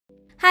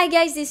Hi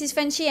guys, this is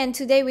Frenchie and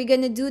today we're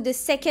gonna do the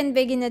second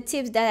beginner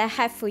tips that I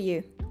have for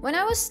you. When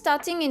I was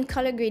starting in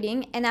color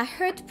grading and I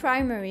heard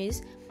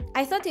primaries,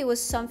 I thought it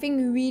was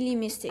something really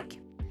mystic.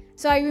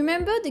 So I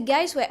remember the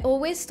guys were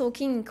always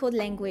talking in code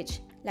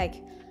language,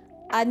 like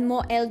add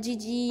more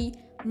LGG,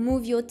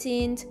 move your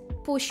tint,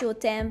 push your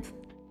temp.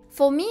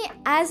 For me,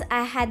 as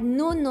I had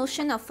no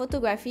notion of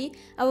photography,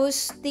 I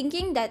was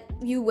thinking that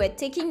you were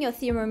taking your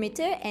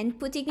thermometer and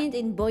putting it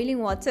in boiling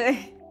water.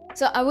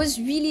 So I was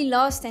really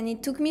lost and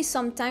it took me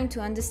some time to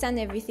understand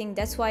everything.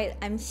 That's why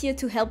I'm here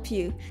to help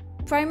you.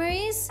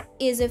 Primaries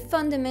is a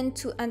fundament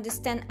to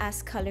understand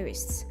as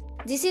colorists.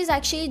 This is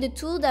actually the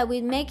tool that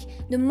will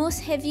make the most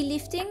heavy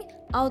lifting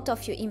out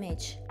of your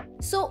image.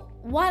 So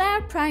what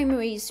are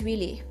primaries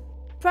really?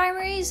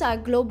 Primaries are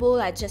global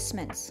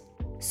adjustments.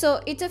 So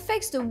it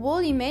affects the whole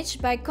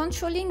image by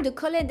controlling the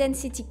color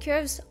density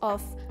curves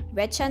of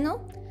red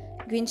channel,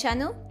 green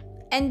channel,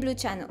 and blue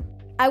channel.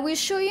 I will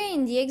show you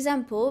in the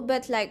example,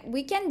 but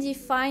we can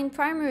define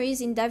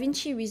primaries in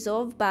Davinci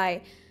Resolve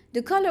by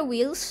the color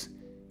wheels,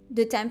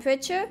 the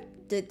temperature,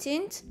 the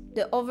tint,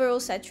 the overall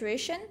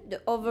saturation,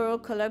 the overall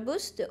color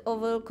boost, the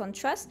overall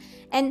contrast,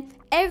 and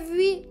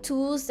every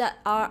tools that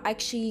are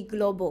actually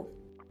global.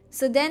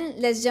 So then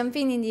let's jump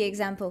in the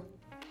example.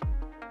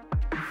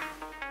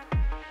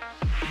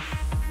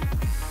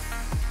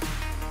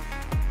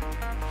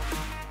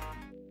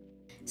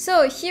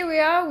 So here we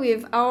are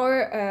with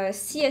our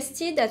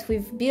CST that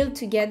we've built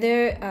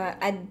together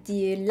at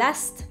the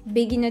last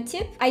beginner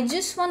tip. I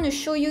just want to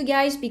show you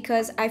guys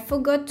because I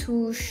forgot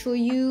to show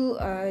you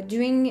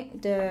during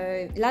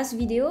the last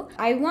video.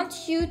 I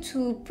want you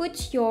to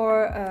put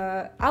your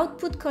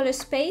output color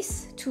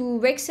space to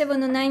Rec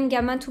 709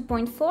 Gamma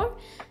 2.4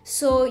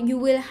 so you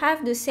will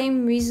have the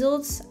same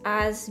results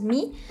as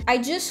me. I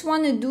just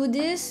want to do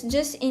this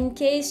just in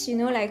case, you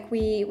know,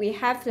 we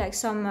have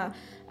some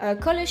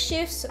color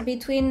shifts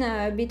between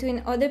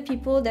other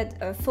people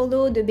that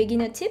follow the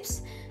beginner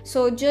tips.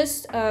 So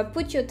just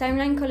put your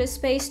timeline color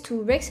space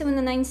to Rec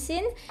 709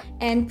 Sin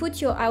and put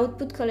your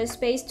output color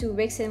space to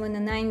Rec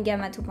 709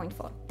 Gamma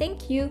 2.4.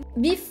 Thank you.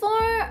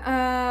 Before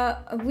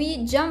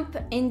we jump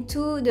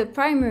into the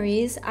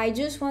primaries, I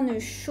just want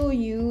to show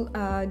you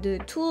the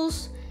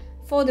tools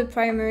for the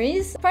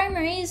primaries.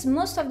 Primaries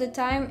most of the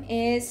time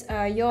is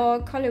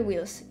your color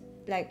wheels,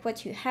 like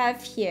what you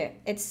have here.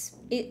 It's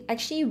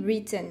actually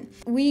written.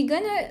 We're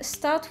gonna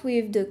start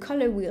with the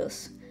color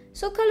wheels.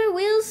 So color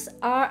wheels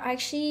are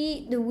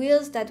actually the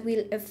wheels that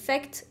will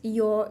affect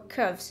your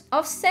curves.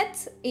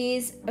 Offset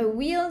is a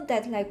wheel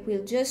that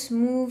will just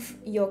move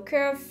your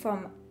curve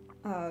from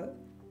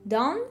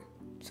down,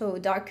 so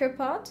darker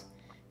part,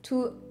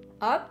 to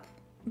up,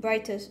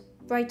 brighter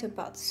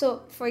part.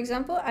 So for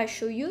example, I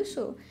show you.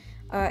 So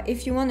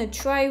if you want to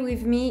try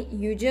with me,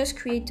 you just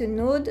create a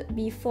node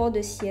before the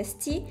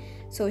CST,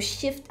 so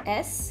Shift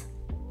S.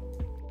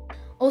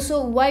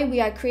 Also, why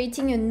we are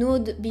creating a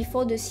node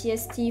before the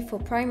CST for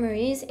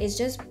primaries is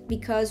just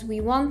because we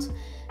want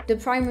the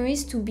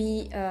primaries to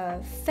be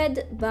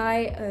fed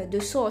by the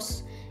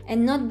source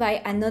and not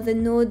by another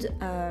node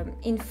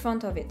in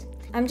front of it.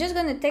 I'm just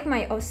going to take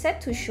my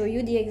offset to show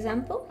you the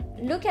example.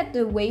 Look at the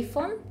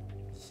waveform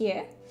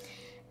here.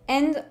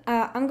 And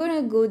I'm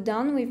gonna go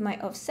down with my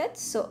offset,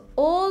 so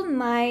all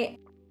my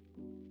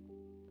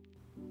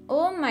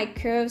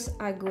curves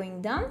are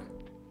going down,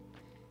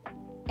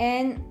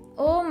 and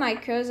all my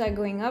curves are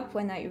going up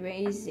when I'm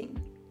raising.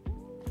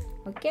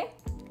 Okay,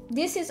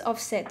 this is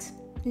offset.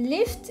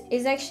 Lift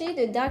is actually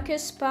the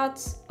darkest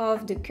parts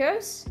of the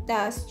curves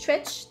that are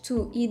stretched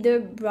to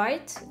either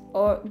bright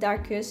or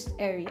darkest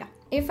area.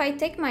 If I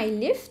take my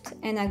lift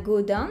and I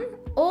go down,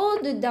 all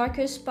the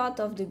darkest part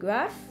of the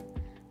graph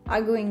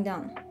are going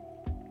down.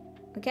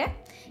 Okay,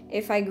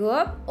 if I go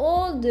up,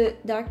 all the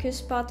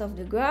darkest part of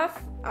the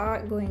graph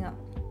are going up.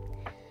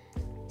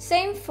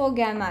 Same for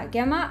gamma.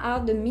 Gamma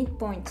are the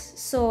midpoints.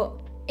 So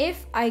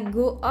if I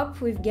go up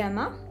with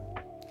gamma,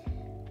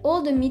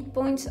 all the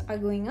midpoints are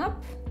going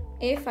up.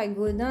 If I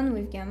go down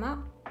with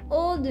gamma,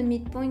 all the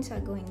midpoints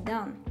are going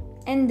down.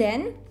 And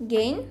then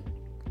gain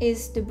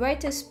is the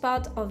brightest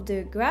part of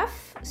the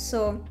graph.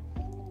 So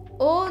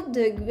all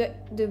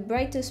the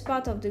brightest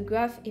part of the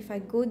graph, if I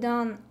go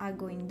down, are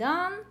going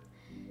down.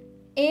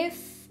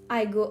 If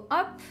I go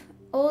up,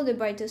 all the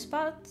brightest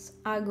parts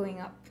are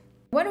going up.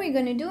 What we're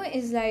gonna do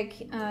is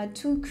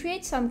to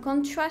create some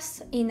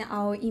contrast in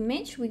our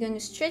image, we're gonna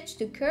stretch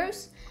the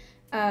curves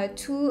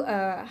to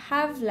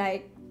have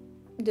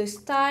the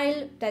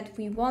style that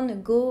we want to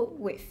go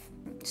with.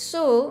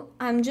 So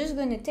I'm just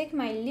gonna take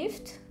my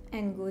lift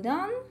and go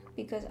down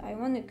because I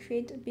want to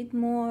create a bit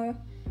more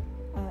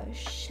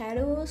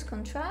shadows,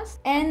 contrast.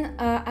 And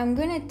I'm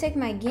gonna take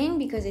my gain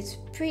because it's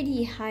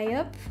pretty high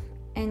up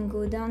and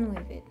go down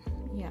with it.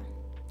 Yeah,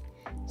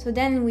 so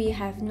then we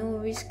have no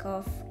risk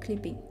of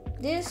clipping.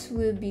 This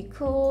will be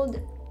called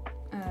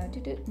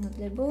not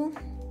label,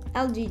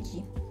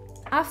 LGG.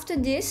 After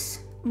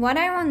this, what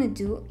I want to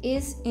do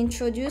is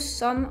introduce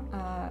some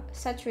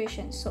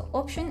saturation. So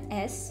option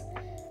S,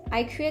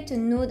 I create a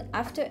node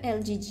after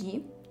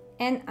LGG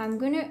and I'm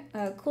gonna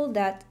call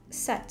that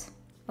sat.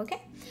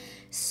 Okay,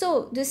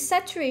 so the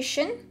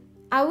saturation,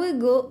 I will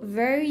go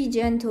very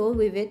gentle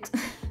with it.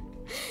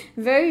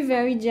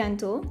 Very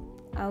gentle.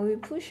 I will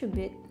push a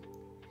bit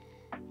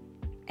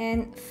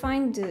and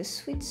find the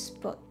sweet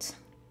spot.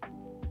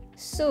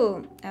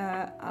 So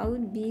I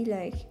would be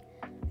like,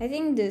 I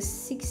think the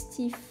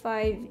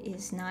 65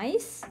 is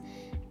nice.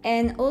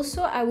 And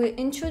also I will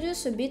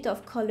introduce a bit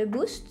of color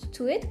boost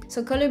to it.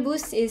 So color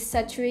boost is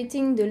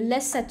saturating the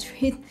less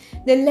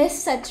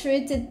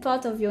saturated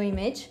part of your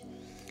image.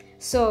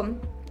 So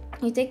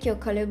you take your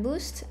color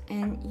boost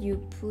and you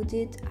put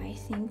it, I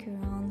think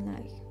around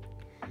like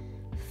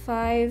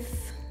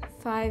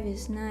 5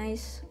 is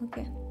nice.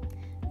 Okay,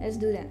 let's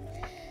do that.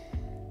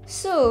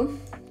 So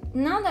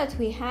now that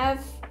we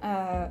have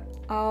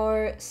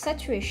our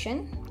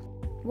saturation,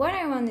 what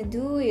I want to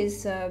do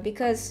is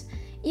because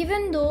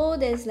even though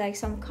there's like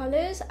some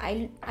colors,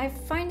 I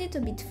find it a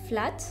bit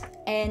flat,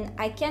 and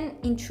I can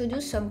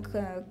introduce some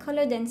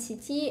color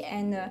density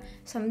and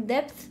some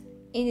depth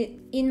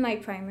in my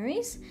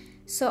primaries.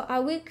 So I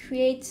will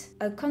create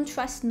a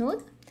contrast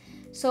node.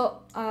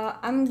 So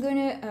I'm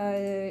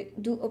gonna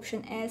do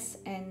Option S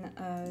and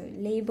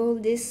label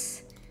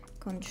this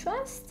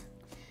contrast.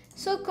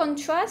 So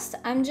contrast,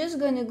 I'm just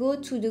gonna go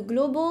to the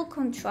global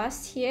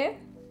contrast here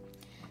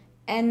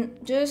and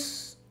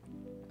just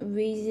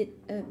raise it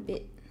a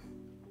bit,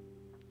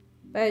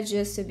 but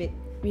just a bit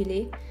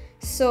really.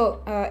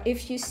 So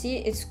if you see,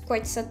 it's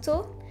quite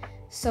subtle.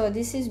 So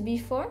this is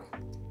before,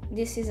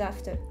 this is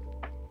after,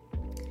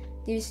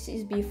 this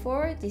is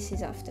before, this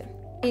is after.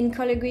 In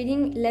color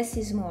grading, less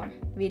is more,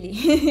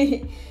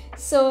 really.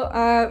 So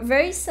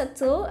very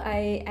subtle.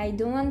 I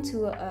don't want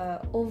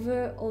to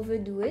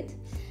overdo it.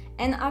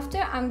 And after,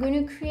 I'm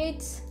going to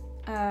create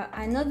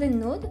another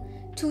node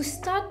to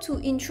start to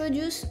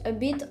introduce a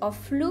bit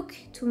of look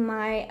to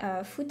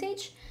my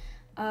footage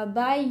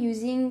by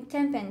using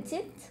Temp and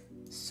Tint.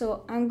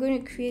 So I'm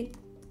going to create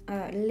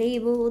a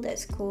label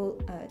that's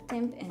called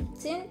Temp and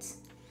Tint.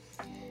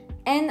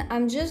 And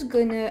I'm just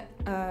gonna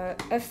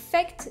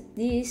affect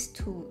these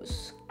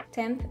tools,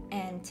 Temp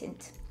and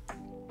Tint.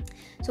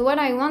 So what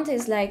I want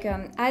is like,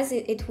 as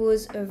it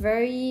was a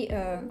very,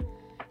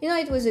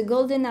 it was a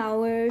golden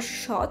hour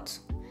shot,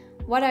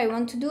 what I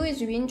want to do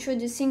is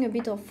reintroducing a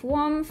bit of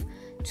warmth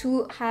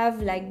to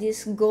have like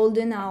this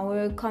golden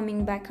hour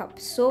coming back up.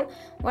 So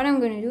what I'm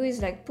gonna do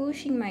is like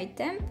pushing my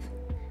temp.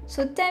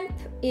 So temp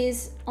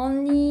is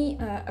only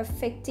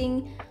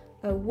affecting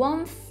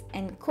warmth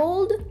and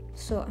cold.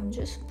 So I'm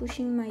just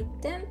pushing my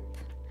temp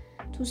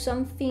to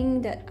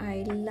something that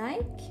I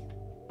like.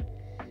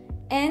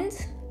 And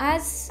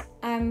as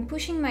I'm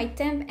pushing my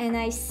temp and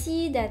I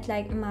see that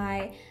like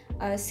my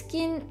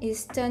skin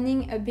is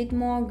turning a bit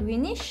more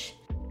greenish,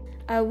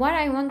 what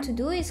I want to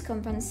do is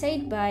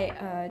compensate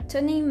by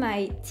turning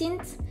my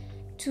tint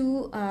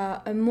to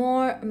a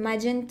more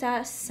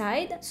magenta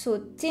side. So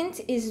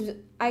tint is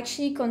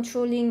actually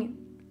controlling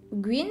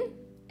green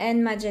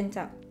and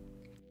magenta.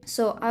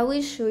 So I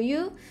will show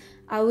you,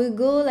 I will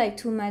go like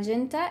to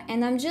magenta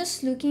and I'm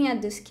just looking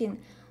at the skin.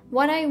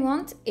 What I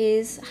want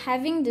is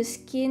having the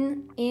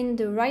skin in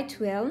the right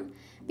realm,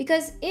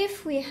 because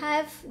if we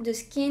have the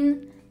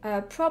skin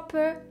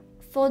proper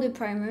for the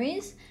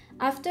primaries,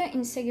 after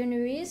in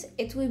secondaries,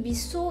 it will be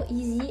so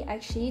easy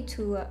actually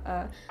to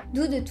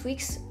do the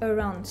tweaks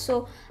around.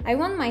 So I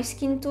want my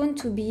skin tone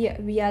to be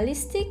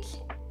realistic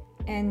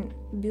and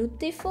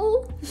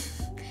beautiful.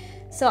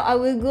 So I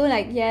will go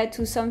like, yeah,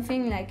 to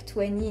something like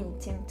 20 in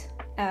tint,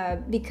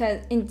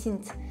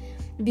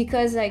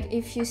 because like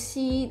if you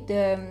see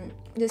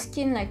the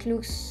skin like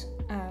looks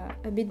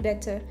a bit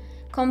better,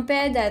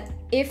 compared that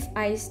if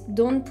I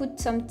don't put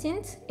some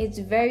tint, it's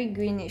very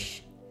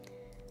greenish.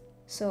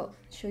 So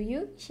show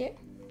you here.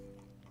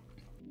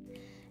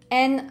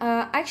 And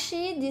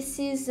actually this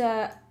is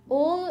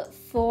all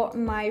for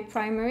my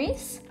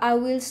primaries. I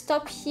will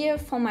stop here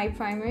for my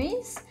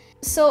primaries.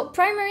 So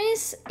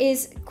primaries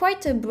is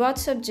quite a broad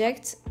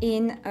subject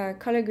in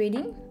color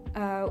grading.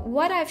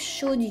 What I've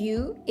showed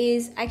you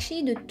is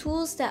actually the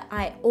tools that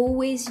I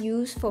always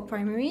use for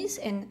primaries,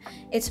 and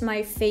it's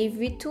my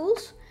favorite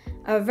tools.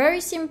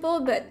 Very simple,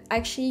 but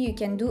actually you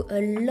can do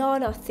a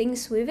lot of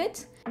things with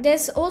it.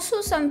 There's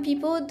also some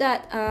people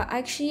that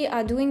actually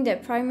are doing their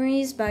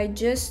primaries by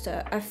just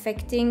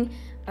affecting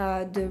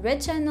the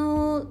red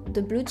channel,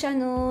 the blue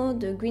channel,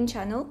 the green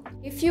channel.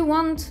 If you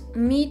want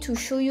me to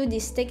show you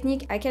this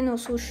technique, I can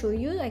also show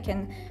you. I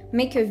can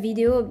make a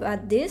video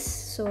about this.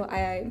 So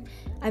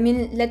I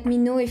mean, let me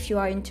know if you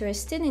are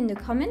interested in the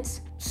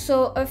comments.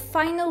 So a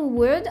final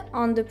word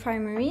on the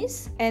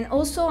primaries and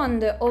also on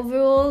the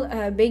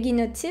overall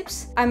beginner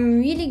tips. I'm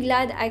really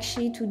glad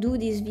actually to do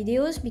these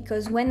videos,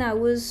 because when I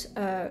was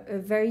a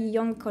very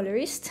young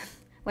colorist,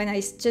 when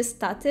I just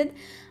started,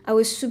 I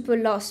was super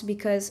lost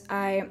because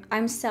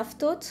I'm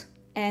self-taught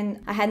and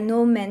I had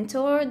no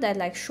mentor that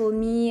like showed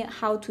me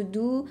how to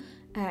do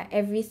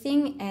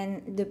everything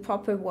and the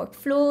proper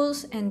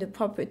workflows and the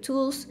proper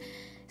tools.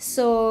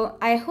 So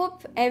I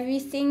hope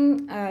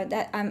everything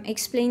that I'm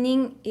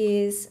explaining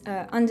is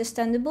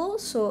understandable.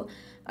 So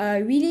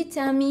really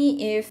tell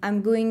me if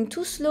I'm going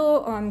too slow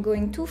or I'm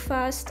going too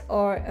fast,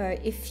 or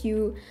if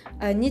you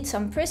need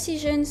some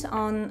precisions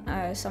on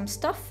some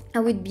stuff. I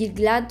would be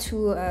glad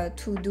to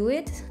do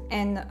it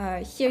and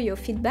hear your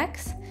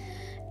feedbacks.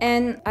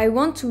 And I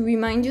want to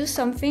remind you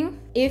something.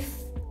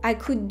 If I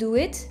could do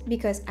it,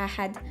 because I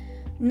had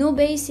no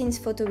base in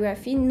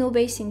photography, no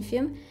base in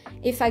film,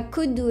 if I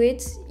could do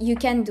it, you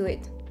can do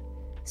it.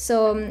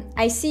 So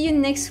I see you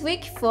next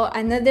week for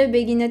another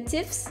beginner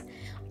tips,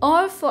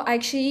 or for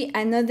actually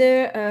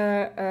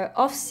another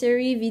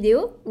off-series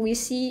video. We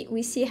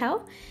see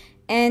how.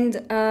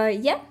 And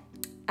yeah,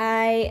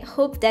 I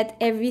hope that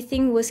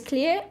everything was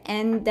clear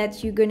and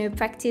that you're gonna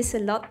practice a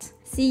lot.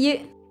 See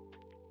you!